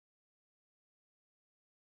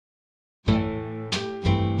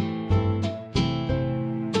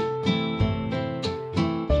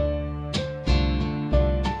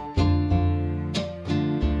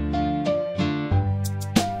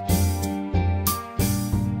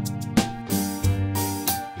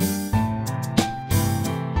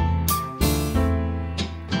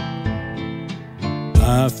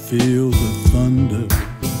I feel the thunder,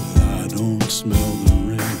 but I don't smell the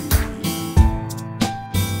rain.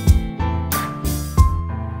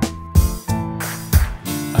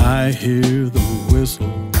 I hear the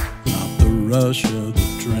whistle, not the rush of the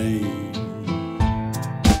train.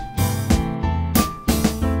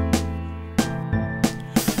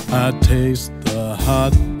 I taste the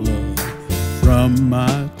hot blood from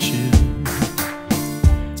my chin,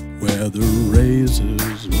 where the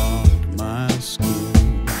razors marked my skin.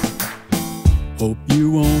 Hope you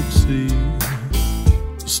won't see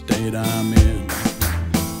the state I'm in.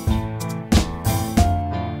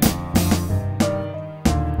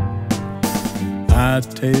 I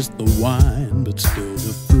taste the wine, but still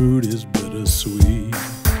the fruit is bittersweet.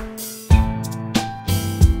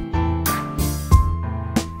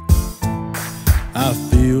 I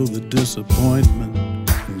feel the disappointment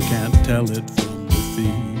and can't tell it from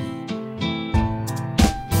defeat.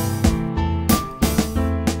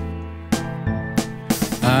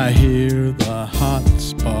 I hear the hot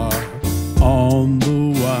spark on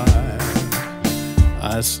the wire.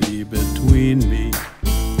 I see between me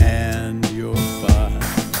and your fire.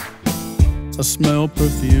 I smell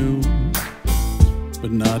perfume,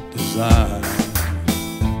 but not desire.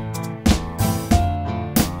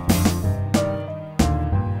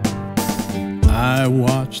 I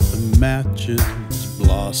watch the matches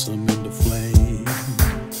blossom into flame.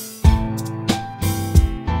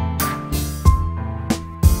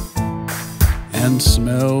 And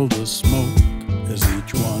smell the smoke as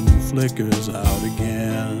each one flickers out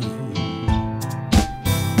again.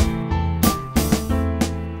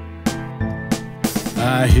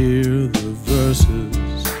 I hear the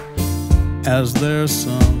verses as they're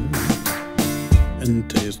sung, and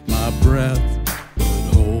taste my breath,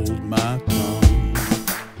 but hold my tongue.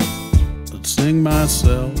 But sing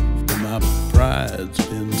myself, for my pride's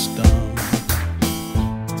been stung.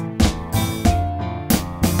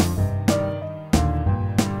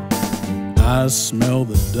 I smell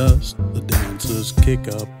the dust the dancers kick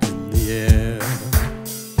up in the air.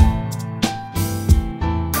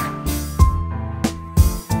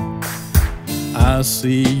 I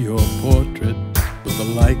see your portrait, but the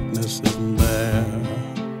likeness isn't there.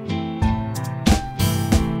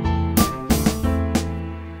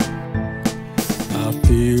 I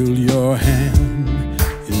feel your hand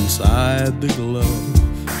inside the glove,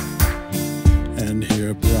 and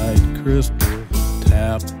hear bright crystal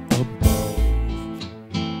tap above.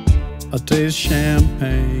 I taste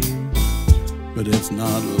champagne, but it's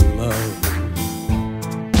not love.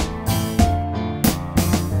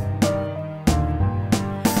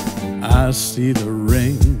 I see the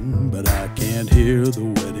ring, but I can't hear the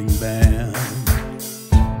wedding band.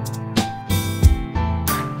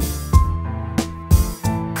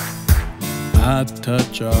 I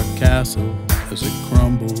touch our castle as it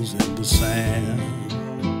crumbles into sand.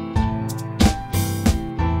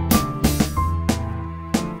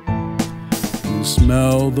 And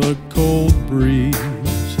smell the cold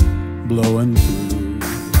breeze blowing through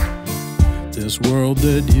this world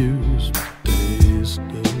that used to taste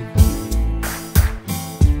of you.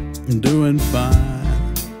 I'm doing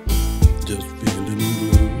fine, just feeling